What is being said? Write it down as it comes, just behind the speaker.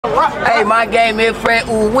Hey, my game is Fred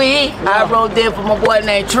Ooh Wee. I wrote there for my boy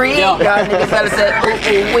named Tree. Y'all niggas better say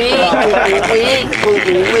ooh wee, ooh wee,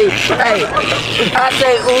 ooh wee. Hey, I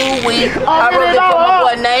say ooh wee. I wrote there for my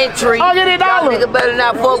boy named Tree. Y'all niggas better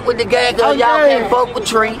not fuck with the gang, cause y'all can't fuck with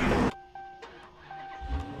Tree.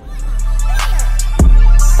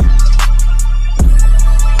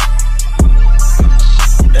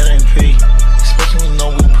 That ain't P, especially when you know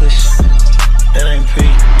we push. That ain't P.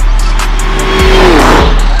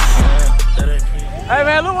 Hey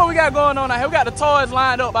man, look what we got going on out here. We got the toys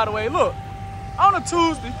lined up, by the way. Look, on a Tuesday, you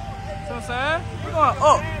know what I'm saying? We're going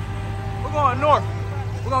up, we're going north.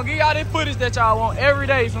 We're gonna give y'all this footage that y'all want every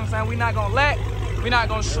day, you know what I'm saying? We're not gonna lack, we're not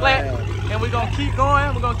gonna slack, and we're gonna keep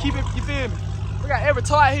going, we're gonna keep it, you feel me? We got every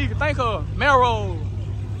toy here you can think of. Marrow,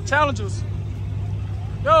 Challengers.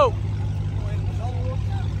 Yo.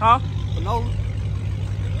 Huh? No.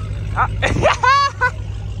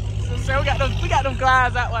 So we got them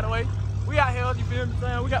glides out, by the way. We out here, you feel me? It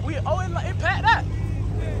packed out.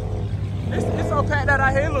 It's so packed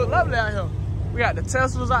out here, it look lovely out here. We got the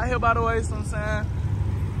Teslas out here, by the way, you know what I'm saying?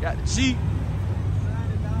 Got the Jeep.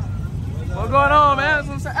 What's going on, man? You know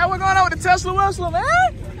what I'm saying? Hey, what's going on with the Tesla Wrestler, man?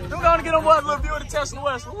 We're gonna get on board a little view of the Tesla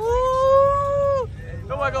Wrestler. Woo!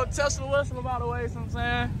 Don't want to go Tesla Wrestler, by the way, you know what I'm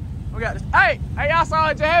saying? We got this. Hey, y'all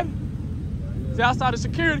saw it, Jab? Y'all saw the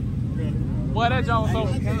security? Boy, that Jones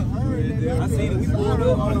over. I seen it. We pulled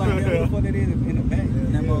up. I was like, yeah, what it is in the back. I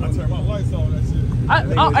turned my lights on, that shit. I'm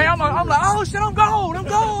like, oh shit, I'm gone.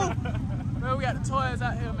 Man, we got the toys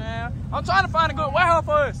out here, man. I'm trying to find a good warehouse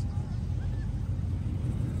for us.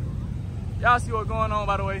 Y'all see what's going on,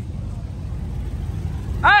 by the way.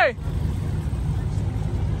 Hey!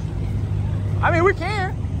 I mean, we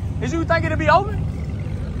can. Did you think it'd be open?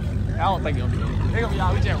 I don't think it'll be open. They're gonna be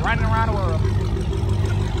out. We just running around the world.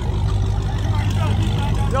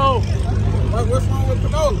 Yo. What's wrong with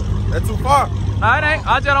Panola? That's too far. Nah, it ain't.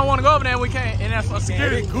 I just don't want to go over there and we can't. And that's for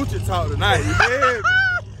security. Yeah, Gucci talk tonight. You did.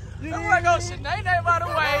 You want to go Sinead, by the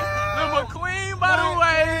way. Little McQueen, by the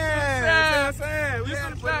way. Yeah, that's what I'm saying. We had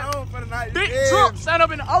to put it on for the night. Big drip, stand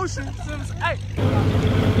up in the ocean. Hey.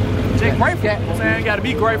 Just grateful. You know what I'm saying? You got to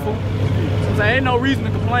be grateful. I'm saying, ain't no reason to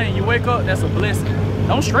complain. You wake up, that's a blessing.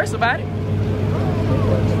 Don't stress about it.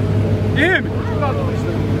 You hear me?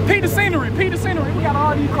 Peep the scenery. We got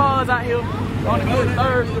all these cars out here on the good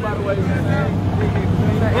Thursday, by the way.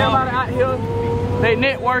 Everybody out here, they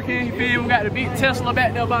networking. You feel me? We got the big Tesla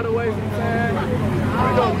back there, by the way. We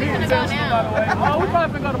go big Tesla, by the way. Oh, we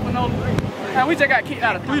probably finna go to Panola. And we just got kicked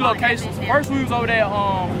out of 3 locations. First, we was over there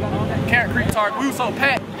Carrot Creek Target. We was so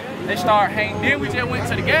packed. They started hanging. Then we just went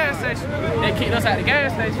to the gas station. They kicked us out the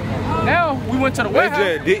gas station. Now we went to the warehouse.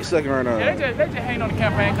 They just dick sucking right now. Yeah, they just hang on the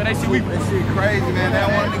campaign because they see we. That shit crazy, man. They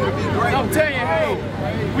don't want a nigga to be great. I'm telling you, hey,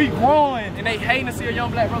 we growing and they hating to see a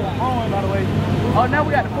young black brother growing, by the way. Oh, now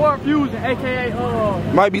we got the Ford Fusion, aka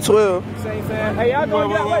might be 12. Saying, hey, y'all go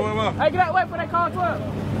get out way. Hey, get out way for that car 12.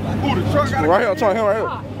 Ooh, the truck got right here. I'm trying him right here.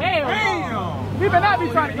 Oh, hell, he better not be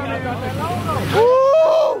trying to come in.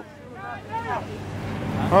 Woo!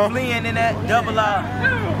 Huh? Fleeing in that double R.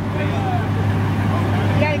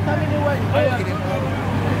 He ain't coming in way.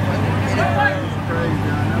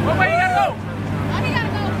 What way you gotta go? He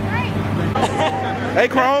gotta go straight. Hey,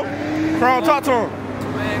 Chrome, talk to him.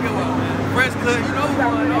 Man, get what, man? Fresh cut, you know what's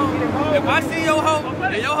going on. If I see your hoe,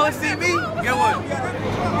 and your hoe see me, get what?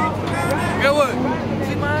 Get what?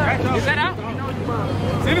 See mine? Is that out?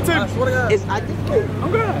 Send it to me. It's, I think I'm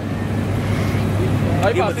good.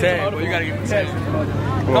 Give him a tag, but you gotta give him a tag.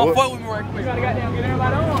 Don't fuck with me right quick. You gotta goddamn get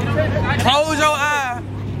everybody on. Close your eye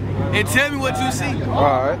and tell me what you see.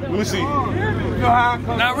 Alright, let me see.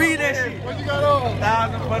 Now read that shit. What you got on?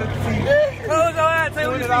 $1,000 for the seat. Close your eye and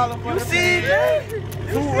tell me what you see. You see?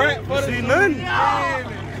 $2 racks for the seat. Nothing.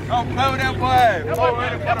 Don't play with that boy. Come on,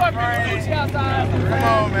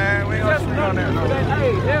 man. We ain't gonna shoot on that, no.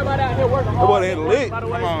 Hey, everybody out here working hard. That boy ain't lit.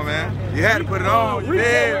 Come on, man. You had to put it on. You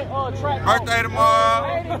did. Birthday tomorrow. I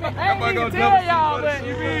ain't even tell y'all, but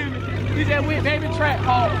you feel me? We just went baby trap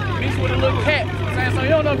home, mixed with a little cat. So you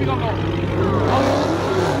don't know if you're gonna go.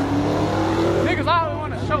 Niggas always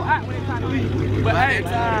want to show out when they trying to leave. But hey,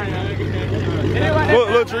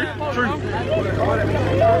 look, tree.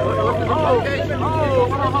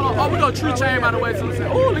 Oh, we got tree chain, by the way. So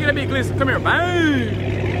oh, look at that big glisten. Come here,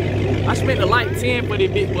 bang. I spent the light 10 for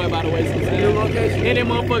this big boy, by the way. So and that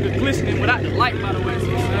motherfucker glistening without the light, by the way. So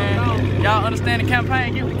y'all understand the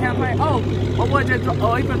campaign? Get with the campaign. Oh, my boy just he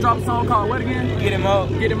finna drop a song called what again? Get him up.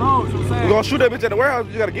 Get him home. So I'm saying. You gonna shoot that bitch at the warehouse?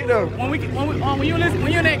 You gotta get there. When you in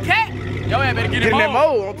that cat. Yo, ain't better get Get in that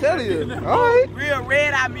mode, I'm telling you. All right. Real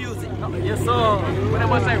red eye music. Yes, sir. When that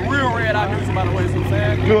boy say real red eye music, by the way, so I'm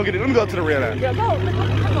saying. Let me go to the red eye. Yeah, go.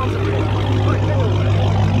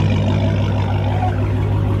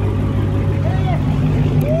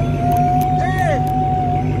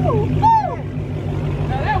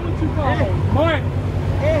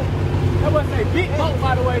 That was a big boat,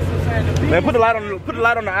 by the way, so I'm saying. Man, put the light on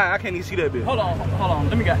the eye. I can't even see that bit. Hold on.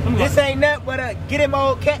 Let me go. This ain't nothing but a get him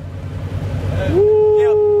old cat. Woo.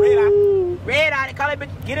 Yeah, red eye. Red eye, they call it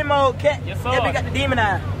bitch. Get him old cat. Yes, sir. That bitch got the demon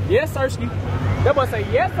eye. Yes, Sirski. That boy say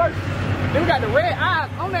yes, sir. Then we got the red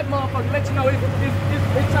eyes on that motherfucker. Let you know it's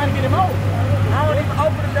trying to get him old. I don't even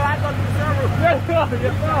open the door. I go to the sunroof. Yes, sir.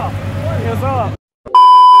 Yes, sir.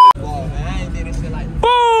 Oh, man, I ain't did this shit like that.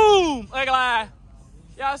 Boom! Like a lie.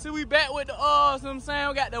 Y'all see we back with the, you know what I'm saying?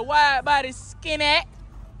 We got the wide body skinny.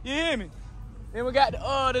 You hear me? Then we got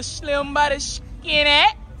the slim body skinny.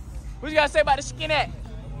 What you gotta say about the skinny? Hey,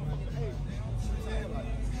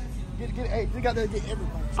 you got to get everything.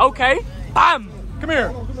 Okay. Bam! Come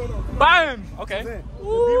here. Bam! Okay. Be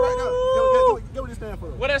right now. Get what this stand for.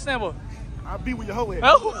 What that stand for? I'll be with your whole head.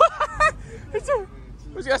 Oh. What you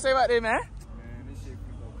gotta say about that, man? Man, this shit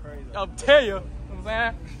could go crazy. I'll tell you. You know what I'm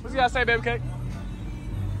saying? What you gotta say, baby cake?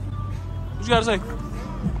 What you gotta say?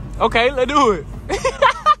 Okay, let's do it.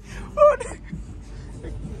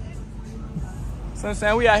 So I'm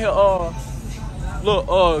saying we out here,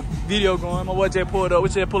 little video going. My boy Jay pulled up.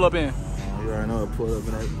 What you pull up in? You already know I pulled up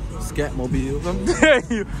in that Scatmobile. I'm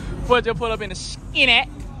telling you. Boy Jay pulled up in the skinny.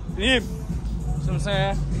 You hear me? See what I'm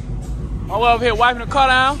saying? My boy over here wiping the car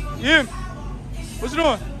down. You hear me? What you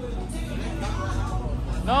doing?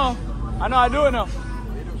 No, I know I do it now.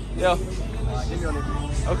 Yeah.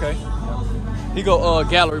 Okay. He go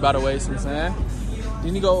gallery, by the way, see what I'm saying?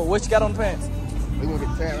 Then he go, what you got on the pants? We gonna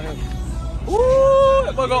get fat right now. Ooh,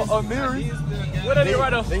 that boy go Amiri. What that is right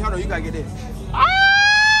there? Hold on, you gotta get this.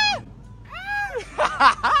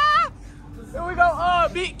 Here we go,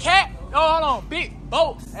 big cat. Oh, hold on, big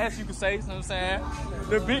boat, as you can say, you know what I'm saying?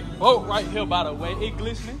 The big boat right here, by the way, it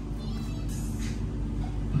glistening.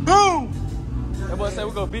 Boom! That boy say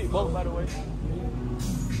we go big boat, by the way.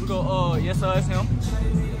 We go, yes sir, it's him. You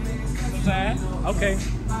know what I'm saying? Okay.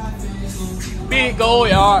 Big gold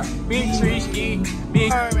yard, big tree ski,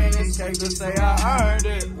 big. Man, it's safe to say I earned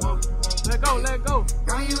it. Whoa. Let go.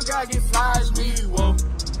 Girl, you gotta get flies me, whoa.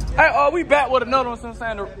 Hey, we back with another one, so I'm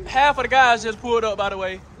saying. Half of the guys just pulled up, by the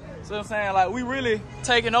way. So I'm saying, like, we really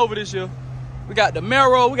taking over this year. We got the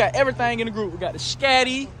Mero, we got everything in the group. We got the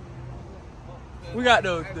Scatty, we got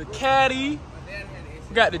the Caddy,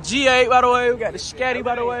 we got the G8, by the way. We got the Scatty,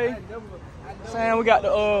 by the way. Saying we got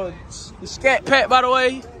the Scat Pack, by the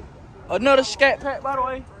way. Another Scat Pack, by the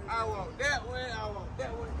way. I want that one.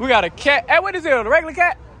 We got a cat. Hey, what is it? A regular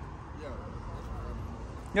cat? Yeah.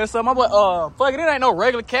 Yes, sir. My boy, fuck it, ain't no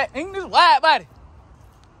regular cat. Ain't this wide body.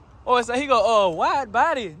 Oh, it's he go, wide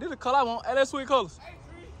body. This is the color I want. Hey, that's sweet colors.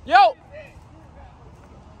 Yo.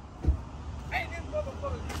 Hey, this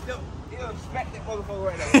motherfucker, he'll smack that motherfucker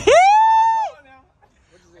right now.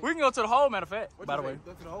 We can go to the hole, matter of fact. By the way.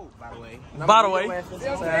 Go to the hole, by the way. By the way.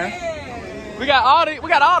 We got all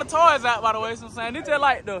the toys out, by the way. So I'm saying this just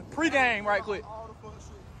like the pregame right quick.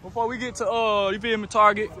 Before we get to you feel me,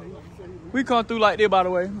 Target. We come through like this, by the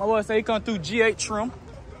way. My boy say he come through G8 trim.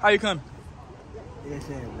 How you coming? Yes,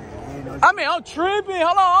 man. I mean, I'm tripping.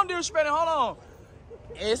 Hold on, I'm disrespecting. Hold on.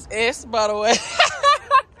 SS, by the way.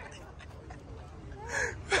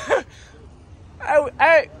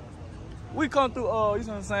 Hey, we come through, you know what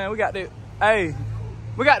I'm saying? We got the,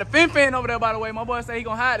 we got the fin over there, by the way. My boy say he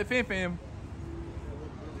gonna hide the fin.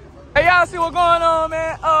 Hey, y'all see what's going on,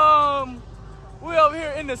 man? We over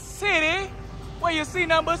here in the city where you see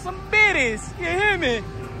nothing but some biddies. You hear me?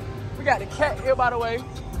 We got the cat here, by the way.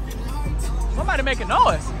 Somebody making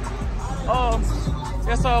noise.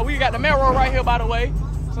 Yes, we got the Mero right here, by the way.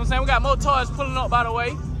 So I'm saying we got more toys pulling up, by the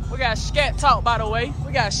way. We got Scat Talk, by the way.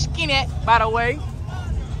 We got Skinnet, by the way.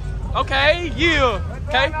 Okay, yeah.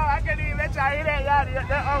 Okay. No, I can't even let y'all hear that. Y'all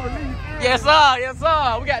that unreleased. Yes, sir.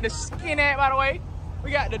 We got the Skinnet, by the way.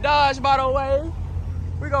 We got the Dodge, by the way.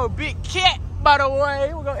 We go Big Cat, by the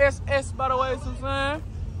way. We go SS, by the way, so I'm saying.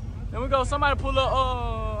 Then we go somebody pull up,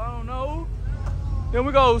 I don't know. Then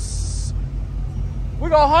we go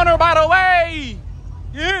Hunter, by the way.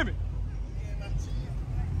 You hear me?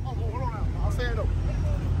 Oh, hold on now. I'm saying though.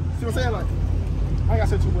 See what I'm saying? Like, I ain't got to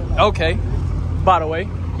say too much. Okay. By the way,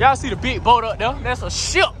 y'all see the big boat up there? That's a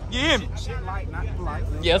ship. You hear me? Shit light, not polite.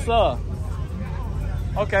 Yes, sir.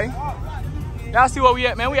 Okay. Y'all see where we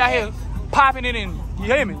at, man? We out here popping it in. You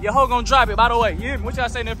hear me? Your hoe gonna drop it, by the way. You hear me? What y'all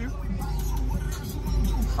say, nephew?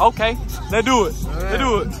 Okay, let's do it. Let's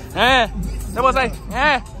do it. That boy say,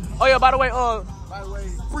 oh yeah, by the way,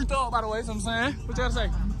 free throw, by the way, so I'm saying. What you gotta say?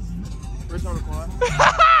 Rich on the quad.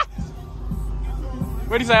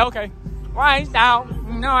 What'd he say? Okay. Right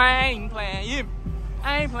down. No, I ain't playing you.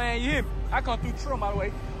 I ain't playing you. I come through Trim, by the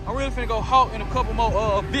way. I'm really finna go hawk in a couple more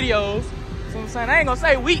videos. So I'm saying, I ain't gonna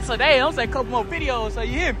say weeks a day. I'm gonna say a couple more videos, so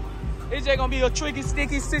you hear me? It's just gonna be a tricky,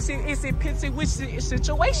 sticky, sissy, issy, pitsy, wishy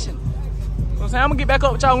situation. So I'm saying, I'm gonna get back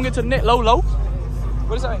up with y'all when we get to the net low.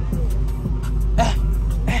 What is that?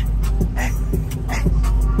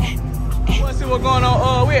 Let's see what's going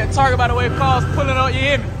on. We at Target, by the way. Cars pulling up, you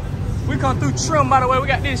hear me? We come through Trim, by the way. We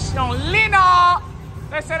got this shit on Lino.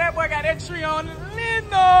 They say that boy got that tree on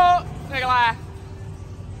Lino. Nigga lie.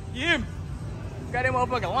 You hear me? Got that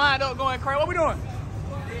motherfucker lined up going crazy. What we doing?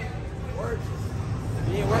 Work.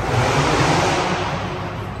 Yeah, work.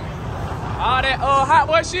 All that hot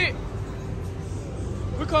boy shit.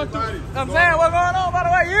 We come through. I'm saying, what's going on, by the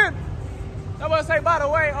way? You hear me? That boy say, by the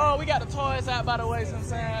way, we got the toys out, by the way. So I'm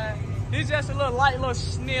saying, this just a little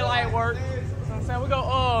sneer light work. So I'm saying, we go,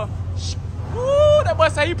 woo, that boy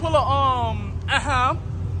say he pull up,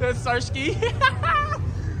 the search key.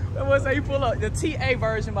 That boy say he pull up the TA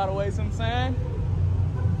version, by the way, so I'm saying.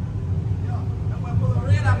 That boy pull up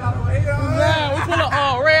red out, by the way. Yeah, we pull up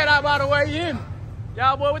red out, by the way, you hear me?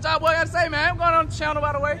 Y'all boy, what y'all boy gotta say, man? I'm going on the channel,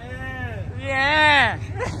 by the way. Yeah.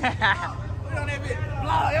 We on that bitch.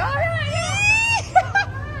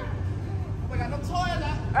 We got no toys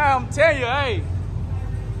out. I'm telling you, hey.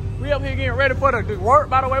 We up here getting ready for the work,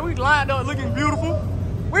 by the way. We lined up looking beautiful.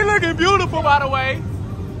 We looking beautiful, by the way.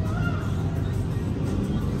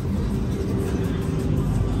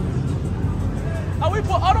 Oh,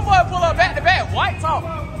 them boys pull up back to back. White top.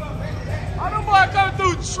 Oh, them boys coming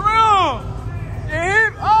through Trim. You hear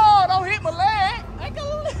me? Oh, don't hit my leg.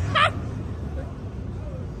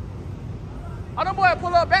 Oh, them boys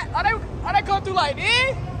pull up back. Are they come through like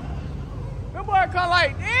this? Them boys come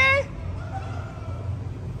like this?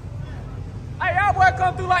 Hey, y'all boy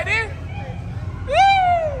come through like this?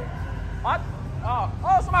 What? Oh,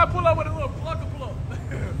 somebody pull up with a little plucker pull up.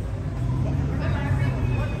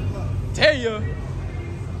 Tell you.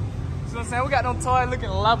 So I'm saying, we got them toys looking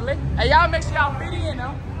lovely. Hey, y'all make sure y'all fit in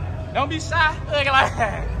now. Don't be shy. Look like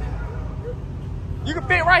that. You can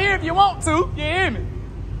fit right here if you want to. You hear me?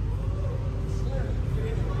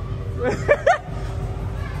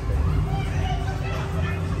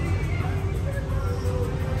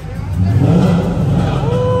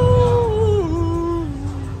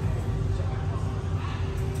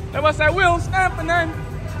 Everybody say we don't stand for nothing.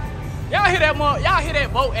 Y'all hear that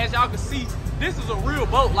boat, as y'all can see. This is a real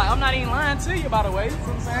boat. Like, I'm not even lying to you, by the way. You know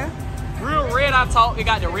what I'm saying? Real red I talk. It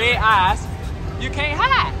got the red eyes. You can't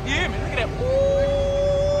hide. You hear me? Look at that. Ooh.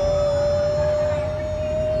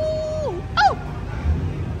 Oh.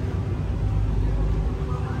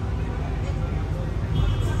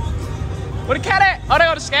 Where the cat at? Oh, they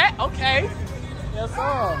on the scat? Okay. Yes, sir.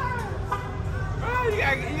 Oh, you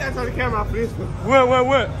gotta turn the camera off for this one.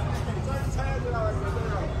 What?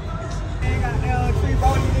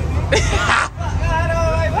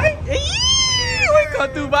 We come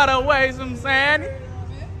through by the way, some saying.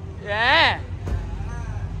 Yeah.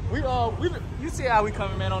 You see how we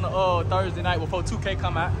coming, man, on the Thursday night before 2K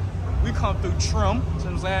come out. We come through Trim, you know what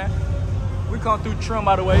I'm saying? We come through Trim,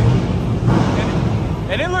 by the way.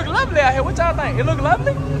 And it look lovely out here. What y'all think? It look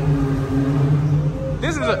lovely?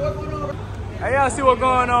 This is a... Hey, y'all see what's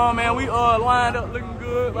going on, man. We lined up looking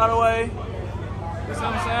good, by the way. You see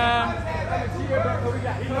what I'm saying?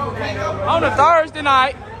 On the Thursday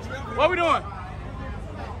night. What we doing?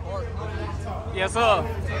 Yes, sir.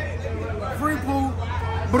 Free pool.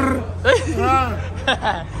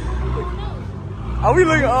 Are we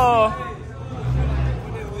looking,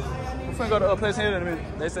 we're finna go to Place Hill in a minute.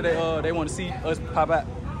 They said they want to see us pop out.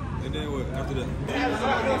 And then what after that?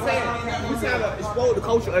 You sound like explode the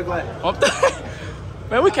culture like.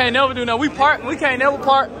 Man, we can't never do nothing. We can't never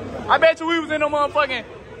park. I bet you we was in them motherfucking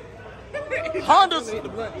Hondas.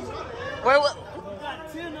 Wait, what?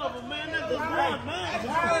 10 of them, man. That's just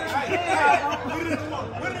one,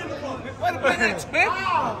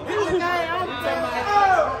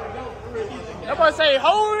 That boy say,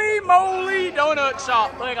 holy moly donut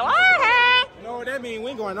shop. Like, no, that mean we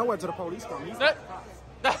ain't going nowhere till the police come.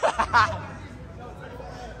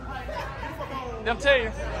 I'm telling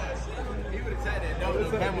you.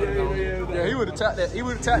 Yeah, he would have tapped that. He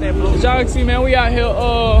would have tapped that. Y'all can see, man, we out here.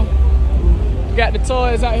 Got the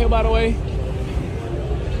toys out here, by the way.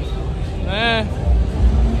 Man,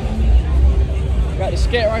 got the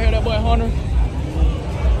scat right here. That boy Hunter.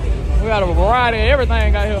 We got a variety of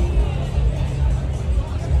everything out here.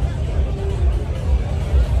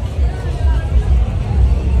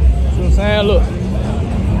 I'm saying? Look.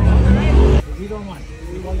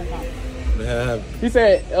 He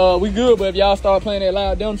said, we good, but if y'all start playing that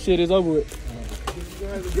loud dumb shit, it's over with.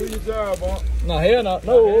 Do your job, boy. No, hell no.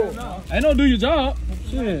 No. Ain't no do your job.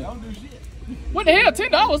 Shit. Don't do shit. What the hell?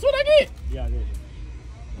 $10? What I get? Yeah, yeah.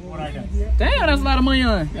 What I got? Damn, that's a lot of money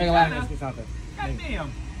on. Goddamn.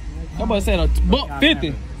 That boy said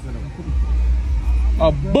 $1.50.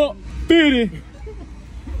 $1.50.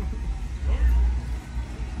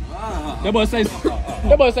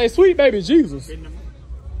 That boy say, sweet baby Jesus.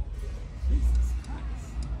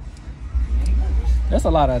 That's a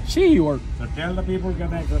lot of cheese work. So tell the people get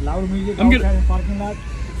back to loud music. I'm get in parking lot.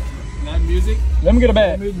 Loud music? Let me get a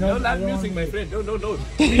bag. No loud music, my friend. No.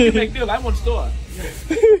 We can make deal. I want store. Hey,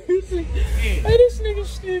 this nigga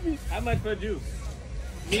stupid. How much for juice?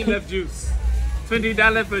 Me love juice.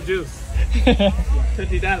 $20 for juice.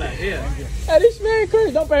 $20 here. Hey, this man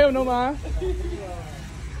crazy. Don't pay him no mind.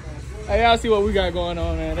 Hey, y'all see what we got going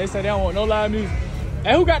on, man. They say they don't want no live music.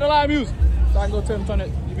 Hey, who got the live music? So I can go tell them turn that.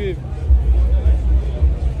 You feel me?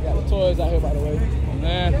 Got the toys out here, by the way.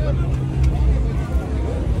 Man.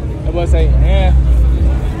 That boy say, man.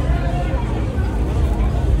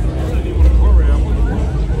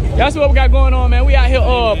 Y'all see what we got going on, man. We out here,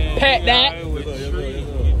 pat that.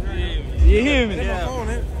 You hear me?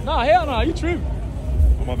 No, hell no, you tripping.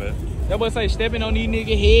 Oh, my bad. That boy say stepping on these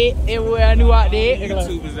niggas' head everywhere I knew out there.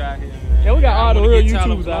 YouTubers out here. Yeah, we got all the real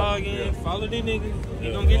YouTubers out. Follow these niggas.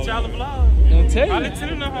 They gonna get y'all a vlog. I'm telling Probably you. 10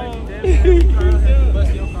 in the hole.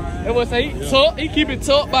 That boy say he tucked. He keep it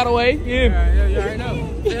tucked, by the way. Yeah, I know.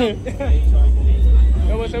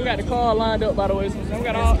 That boy say we got the car lined up, by the way. So we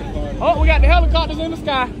got all. Oh, we got the helicopters in the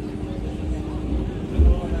sky.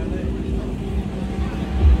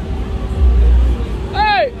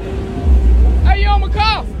 Hey, you on my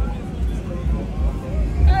car?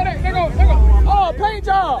 Hey, they go. Oh, paint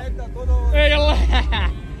job. Hey, y'all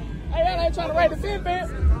ain't trying to raid the fin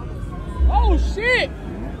fence. Oh shit.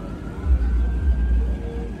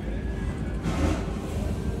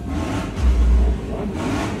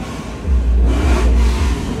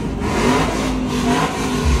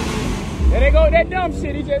 There they go with that dumb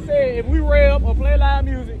shit. He just said if we rap or play live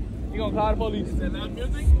music, he gonna call the police. Is that loud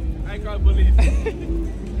music? I ain't call the police.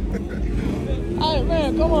 Hey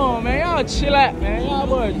man, come on man, y'all chill out man, y'all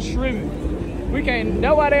boy tripping. We can't,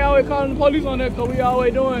 that's why they always calling the police on that, cause we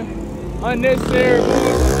always doing unnecessary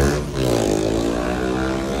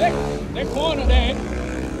that corner there.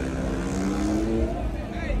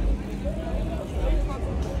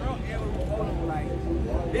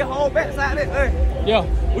 They whole backside it, Yeah,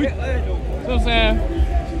 we, see what I'm saying?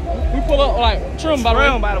 We pull up like trim by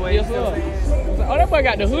the way. Yes sir. Oh, that boy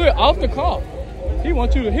got the hood off the car. He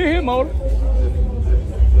wants you to hit his motor.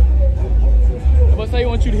 That boy say he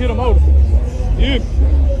wants you to hit a motor. Yeah.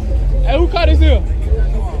 Hey, who car this here?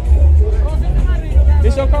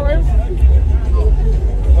 This your car right here?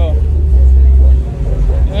 Oh.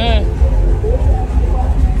 Yeah.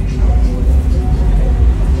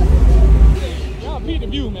 Y'all beat the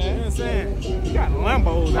view, man. You know what I'm saying? You got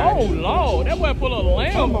Lambos out Oh, Lord. That boy pull up a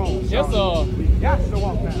Lambo. Yes, sir. got to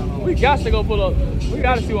walk down. We got to go pull up. We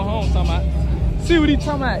got to see what Holmes talking about. See what he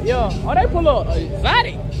talking about. Yeah. Oh, they pull up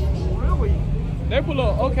exotic. They pull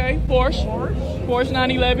up, okay, Porsche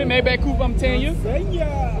 911, Maybach Coupe, I'm telling you.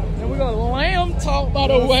 And we got lamb talk, by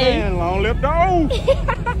the way. Long-lived dog.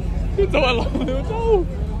 You talking long-lived dog.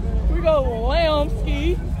 We got lamb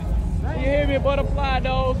ski. You hear me? Butterfly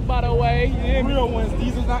dogs, by the way. You hear me? Real ones.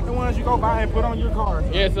 These are not the ones you go buy and put on your car.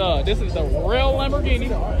 Yes, sir. This is the real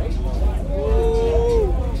Lamborghini.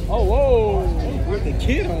 Oh, whoa. With the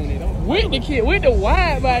kid on it. With the kid, with the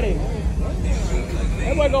wide body.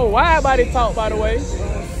 That boy go wide body talk, by the way. So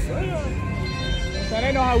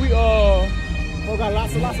they know how we We got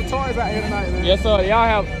lots of toys out here tonight, man. Yes sir, y'all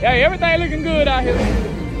have, hey, everything looking good out here.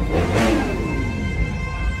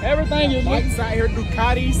 Everything is looking. Bikes out here,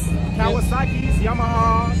 Ducatis, Kawasaki's,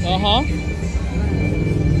 Yamahas.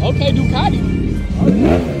 Okay,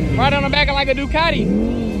 Ducati. Right on the back of like a Ducati.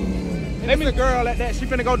 Let me the girl at that. She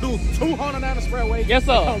finna go do 200 down the spreadway. Yes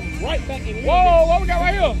sir. Come right back in. Whoa, what we got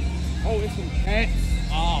right here? Oh, it's some cats.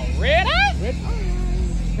 Oh, red eye? Red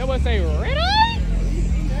eye. That boy say red eye?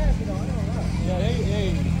 Yeah,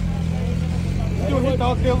 hey. You hit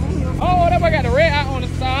those deals. Oh, that boy got the red eye on the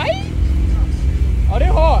side. Oh, they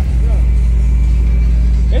hard.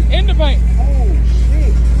 It's in the paint. Oh,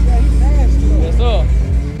 shit. Yeah, he's nasty. Yes, sir.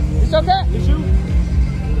 It's your cat? It's you?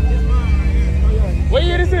 What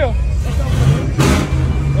year this here?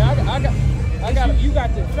 Yeah, I got it. You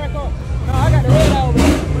got the track on? No, I got the red eye over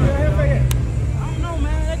there. I don't know,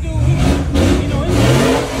 man. That dude, you know,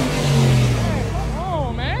 Come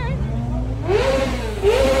on, man.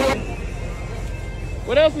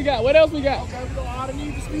 we got? What else we got? Okay, we gonna order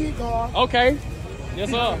need the speed car. Okay. Yes,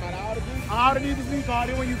 sir. Order need the speed car.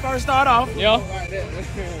 Then when you first start off, Yeah.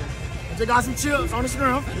 they got some chips on the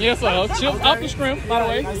shrimp. Yes, sir. Chips off the shrimp, by the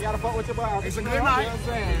way. You gotta fuck with your boy. It's a good night.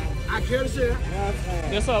 I care to share.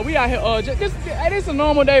 Yes, sir. We out here. This is a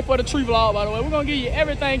normal day for the tree vlog, by the way. We're gonna give you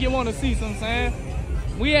everything you want to see. So I'm saying,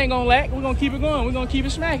 we ain't gonna lack. We're gonna keep it going. We're gonna keep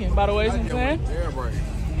it smacking. By the way, so I'm saying. Jailbreak.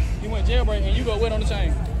 You went jailbreak and you go wet on the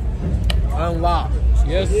chain. Unlocked.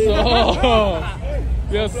 Yes, sir.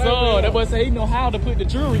 Yes, sir. That boy say he know how to put the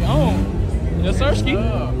jewelry on. Yes, sir, Ski.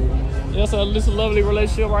 Yes, sir. This is a lovely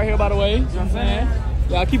relationship right here, by the way. You know what I'm saying?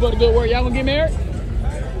 Y'all keep up the good work. Y'all gonna get married?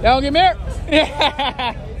 Y'all gonna get married?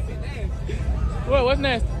 What? What's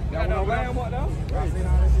next? Man,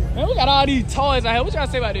 we got all these toys out here. What y'all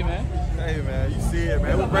say about this, man? Hey, man, you see it,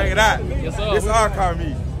 man. We bring it out. Yes, sir. This is our car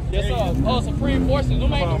meet. Yes, sir. Oh, Supreme Forces.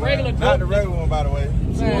 Them ain't the regular Not the regular one, by the way.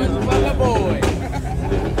 Boy.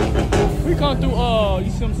 We come through,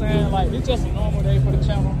 you see what I'm saying? Like, it's just a normal day for the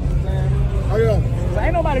channel. You know what I'm saying? Oh yeah. So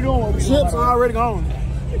ain't nobody doing what we doing. Chips are already gone.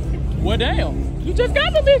 Well, damn. You just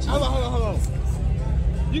got the bitch. Hold on.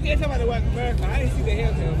 You can't tell me the white America. I didn't see the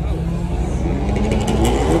hair tail.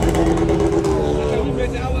 You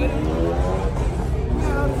bet y'all would?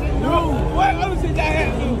 No. What? I don't see y'all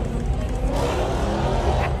had to.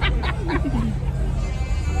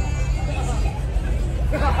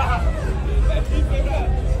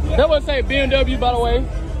 That would say BMW, by the way.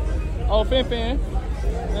 Oh, Fin.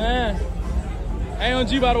 Man.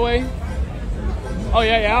 AMG, by the way. Oh,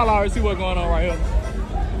 yeah, I'll already see what's going on right here.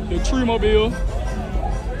 The Tree Mobile.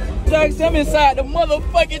 Jack, I'm inside the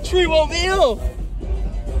motherfucking Tree Mobile.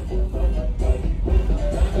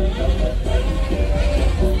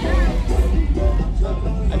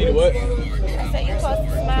 I need a what? I said you're supposed to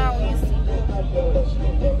smile when you see.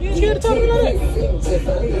 You ain't scared to talk to me like that?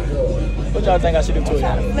 What y'all think I should do to it?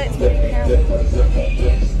 Try to flex with the camera.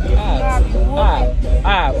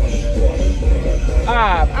 I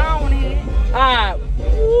don't want to hear it.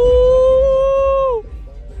 Woo!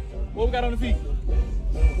 What we got on the feet?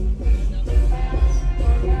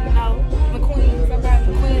 No, McQueen. Sometimes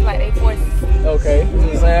McQueen's like they forces. Okay.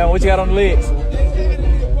 Sam, what you got on the legs?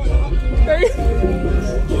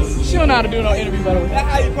 She don't know how to do no interview, by the way. That's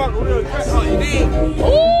how you park a real truck. Oh, you did? Ooh!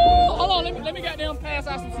 Hold on, let me goddamn pass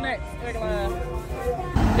out some snacks.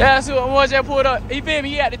 Yeah, so what was just pulled up. He feel me?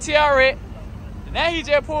 He had the TRX. Now he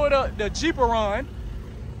just pulled up the Jeeperon.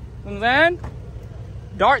 You know what I'm saying?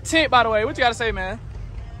 Dark tint, by the way. What you gotta say, man?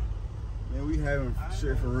 Man, we having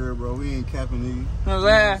shit for real, bro. We ain't capping these. You know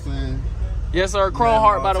what I'm saying? Yes, sir. Chrome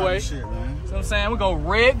Heart, by the way. Shit, man. You know what I'm saying? We go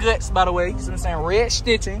red guts, by the way. You know what I'm saying? Red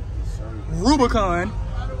stitching. Rubicon. You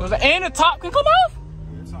know what I'm saying? And the top can come off.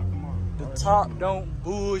 The top don't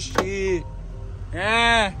bullshit.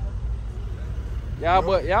 Yeah. Y'all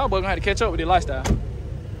boy gonna have to catch up with the lifestyle.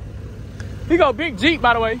 He go big Jeep,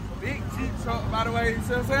 by the way. Big Jeep truck, by the way. You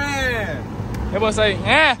see what I'm saying? That boy say,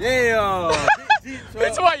 yeah. Yeah. Big Jeep truck.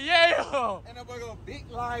 It's what, yeah. And that boy go big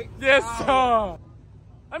light. Yes, sir.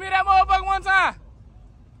 Let me hear that motherfucker one time.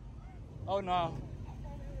 Oh, no.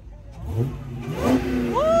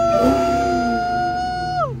 Woo!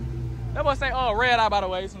 That boy say, oh, red eye, by the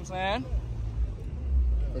way, you know what I'm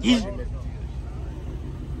saying?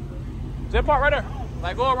 Just park right there.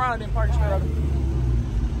 Like, go around and then park straight up.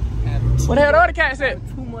 What the hell the other cat at?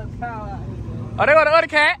 Too much power out here. Oh, there go the other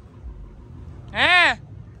cat. Eh?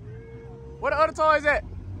 Where the other toys at?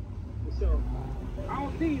 So, I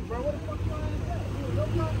don't see you, bro. What the fuck is that?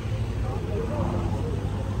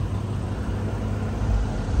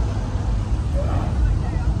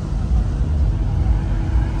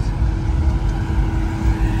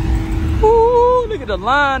 Ooh, look at the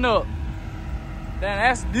lineup. Damn,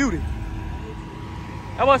 that's beauty.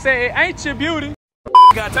 I was say, it ain't your beauty.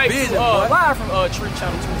 We got take live from Tree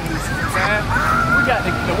Channel 2. We got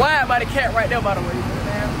the wide body cat right there, by the way.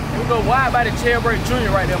 And we go wide body Jailbreak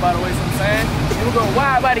Junior right there, by the way. So I'm saying. And we go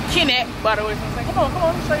wide body Kinect, by the way. So I'm saying, come on,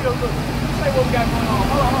 let me show you those. Let me show you what we got going on.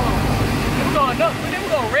 Hold on. Then we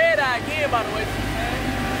go red eye again, by the way. So I'm saying.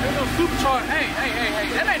 Then we go supercharge. Hey.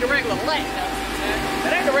 That ain't the regular lap.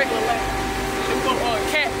 That ain't the regular lap. Then we go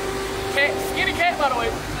cat, skinny cat, by the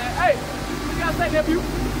way. Hey, what you gotta say, nephew?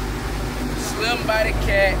 Slim body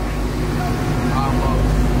cat. Almost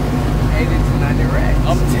 80 to 90 racks.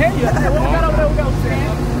 I'm telling you. Hey, what we got over there? We got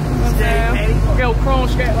Scatty. We got Chrome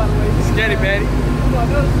Scat, by the way. Scatty Patty. We got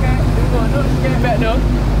another Scat. Then we got another Scat back there. Then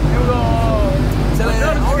we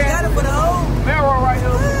got another Scat. We got it for the hole. Marrow right here.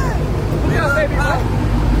 What you gotta say, big boy?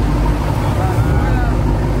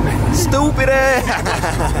 Stupid ass.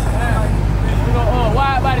 We got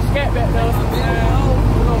wide body Scat back there. We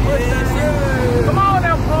gonna push that. Come on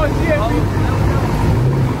now,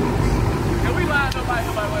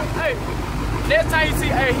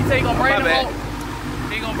 say he gonna bring them up.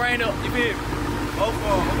 He gonna bring up, you feel me? Both of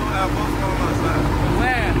them, I'm gonna have both of them on my side.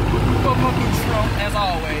 Man, fuck my boots from, as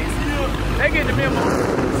always. They get the memo.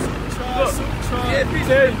 Look, GFP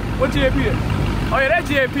said, what GFP is? Oh yeah, that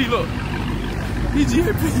GFP, look. He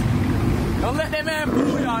GFP. Don't let that man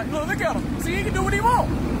fool y'all. Look at him. See, he can do what he want.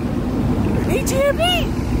 He GFP.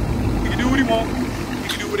 He can do what he want. He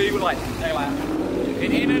can do what he would like. At the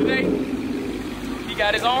end of the day, he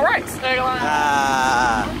got his own rights. Go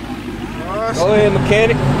ahead,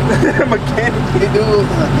 mechanic. Mechanic.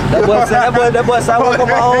 That boy said I work on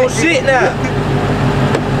my own shit now.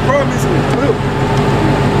 Promise me.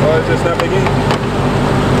 Oh, it's just not big in.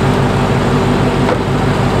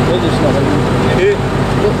 It's just not Hit.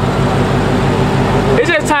 It's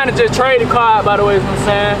just time to just trade the car out, by the way, is what I'm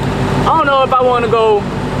saying. I don't know if I want to go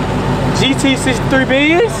GT63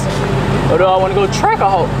 Bs or do I want to go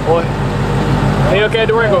Trackahawk or Hellcat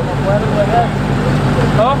Durango.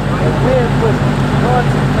 Huh?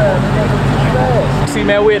 See,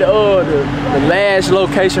 man, we're at the last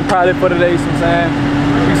location probably for today, you know what I'm saying?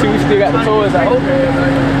 You see, we still got the toys out.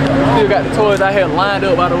 Still got the toys out here lined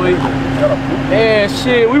up, by the way. And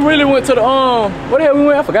shit, we really went to the what the hell we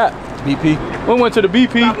went? I forgot. BP. We went to the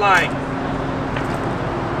BP. Stop lying.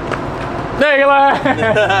 Dang lie.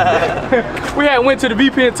 We had went to the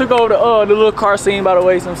BP and took over the little car scene, by the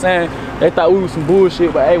way, you know what I'm saying? They thought we was some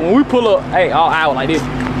bullshit, but hey, when we pull up, hey, all hours like this.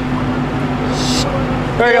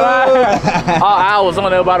 Dang lie. All hours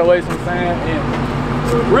on there, by the way, you know what I'm saying?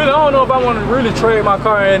 And really, I don't know if I want to really trade my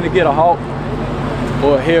car in to get a Hawk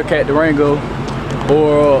or a Hellcat Durango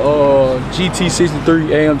or a GT63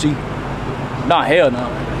 AMG. Nah, hell no.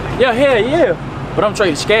 Yeah, hell yeah. But I'm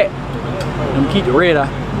trading Scat. I'm keep the red eye.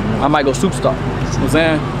 I might go Superstar. You know what I'm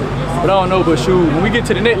saying? But I don't know, but shoot, when we get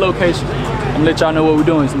to the next location, I'm gonna let y'all know what we're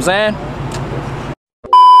doing. You know what I'm saying? You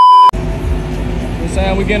know what I'm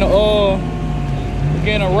saying? We're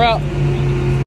getting a route